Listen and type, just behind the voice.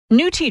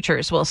New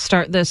teachers will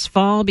start this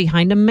fall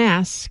behind a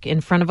mask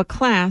in front of a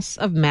class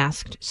of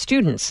masked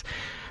students.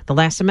 The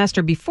last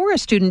semester before a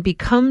student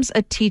becomes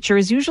a teacher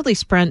is usually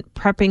spent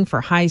prepping for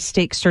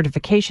high-stakes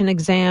certification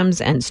exams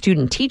and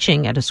student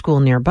teaching at a school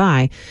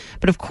nearby.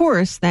 But of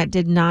course, that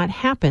did not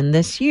happen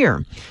this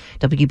year.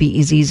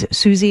 WBEZ's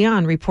Susie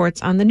An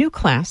reports on the new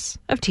class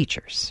of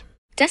teachers.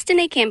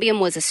 Destiny Cambium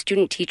was a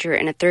student teacher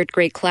in a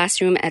third-grade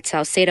classroom at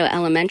Saucedo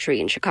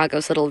Elementary in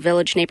Chicago's Little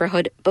Village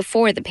neighborhood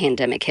before the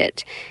pandemic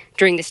hit.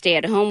 During the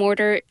stay-at-home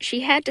order,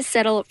 she had to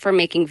settle for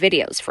making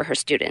videos for her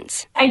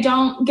students. I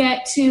don't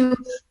get to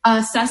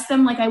assess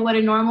them like I would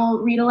a normal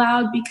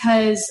read-aloud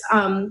because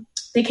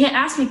they can't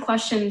ask me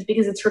questions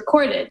because it's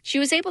recorded. She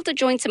was able to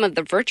join some of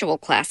the virtual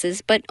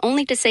classes, but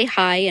only to say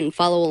hi and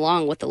follow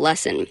along with the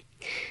lesson.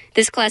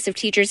 This class of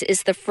teachers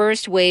is the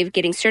first wave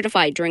getting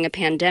certified during a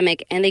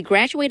pandemic, and they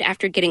graduate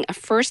after getting a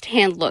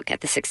first-hand look at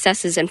the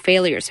successes and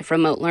failures of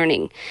remote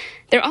learning.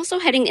 They're also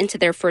heading into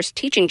their first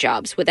teaching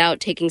jobs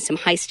without taking some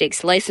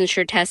high-stakes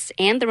licensure tests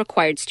and the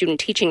required student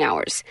teaching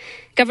hours.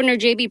 Governor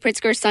J.B.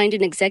 Pritzker signed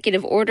an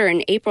executive order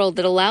in April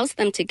that allows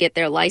them to get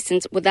their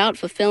license without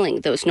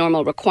fulfilling those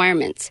normal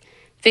requirements.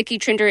 Vicki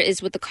Trinder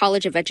is with the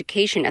College of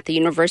Education at the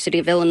University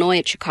of Illinois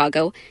at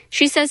Chicago.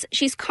 She says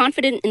she's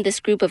confident in this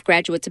group of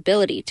graduates'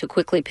 ability to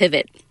quickly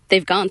pivot.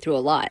 They've gone through a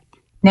lot.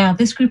 Now,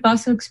 this group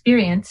also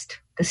experienced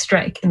the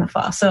strike in the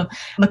fall. So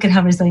look at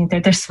how resilient they're.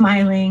 They're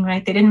smiling,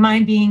 right? They didn't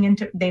mind being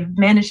they've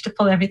managed to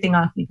pull everything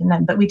off even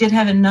then. But we did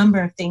have a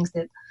number of things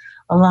that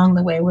along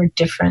the way were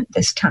different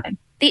this time.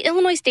 The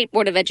Illinois State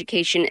Board of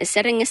Education is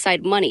setting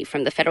aside money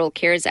from the Federal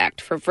CARES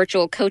Act for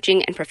virtual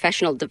coaching and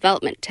professional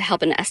development to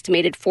help an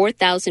estimated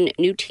 4,000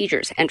 new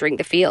teachers entering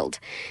the field.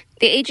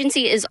 The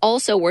agency is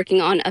also working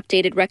on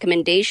updated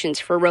recommendations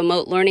for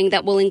remote learning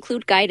that will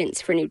include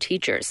guidance for new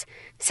teachers.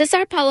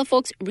 Cesar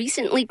Palafolks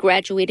recently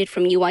graduated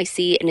from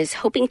UIC and is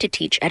hoping to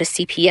teach at a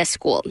CPS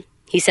school.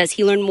 He says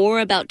he learned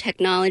more about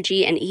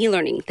technology and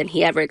e-learning than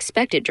he ever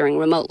expected during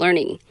remote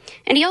learning.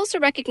 And he also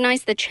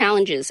recognized the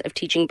challenges of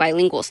teaching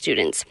bilingual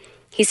students.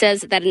 He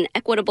says that an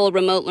equitable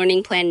remote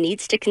learning plan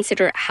needs to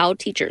consider how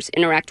teachers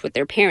interact with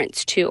their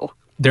parents, too.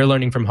 They're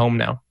learning from home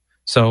now.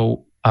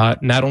 So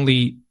not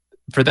only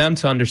for them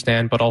to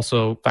understand, but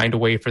also find a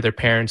way for their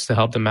parents to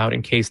help them out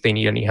in case they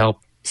need any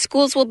help.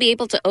 Schools will be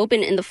able to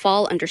open in the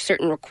fall under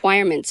certain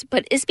requirements,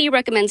 but ISB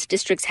recommends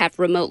districts have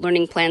remote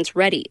learning plans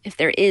ready if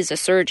there is a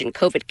surge in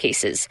COVID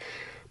cases.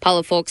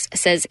 Palafolks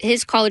says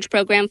his college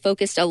program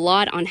focused a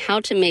lot on how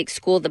to make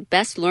school the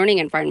best learning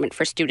environment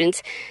for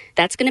students.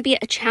 That's going to be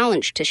a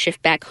challenge to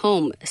shift back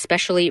home,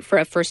 especially for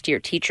a first-year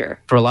teacher.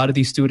 For a lot of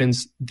these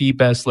students, the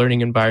best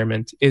learning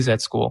environment is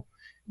at school.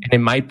 And it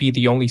might be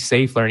the only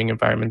safe learning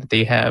environment that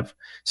they have.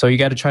 So you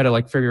got to try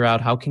to figure out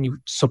how can you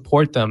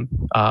support them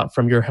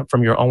from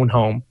your own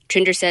home.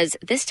 Trinder says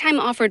this time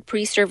offered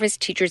pre-service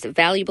teachers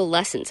valuable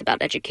lessons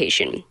about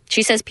education.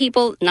 She says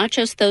people, not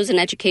just those in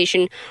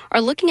education,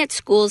 are looking at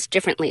schools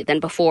differently than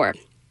before.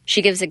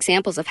 She gives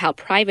examples of how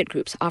private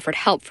groups offered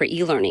help for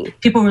e-learning.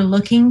 People were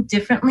looking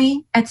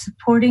differently at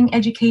supporting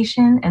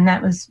education, and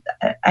that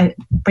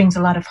brings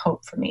a lot of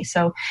hope for me.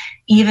 So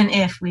even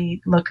if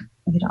we look,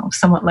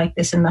 somewhat like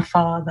this in the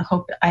fall, the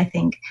hope, I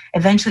think,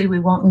 eventually we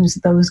won't lose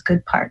those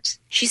good parts.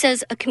 She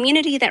says a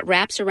community that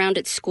wraps around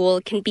its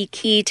school can be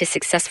key to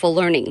successful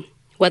learning,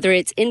 whether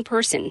it's in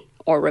person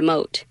or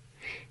remote.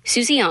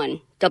 Susie An,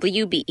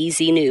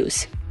 WBEZ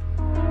News.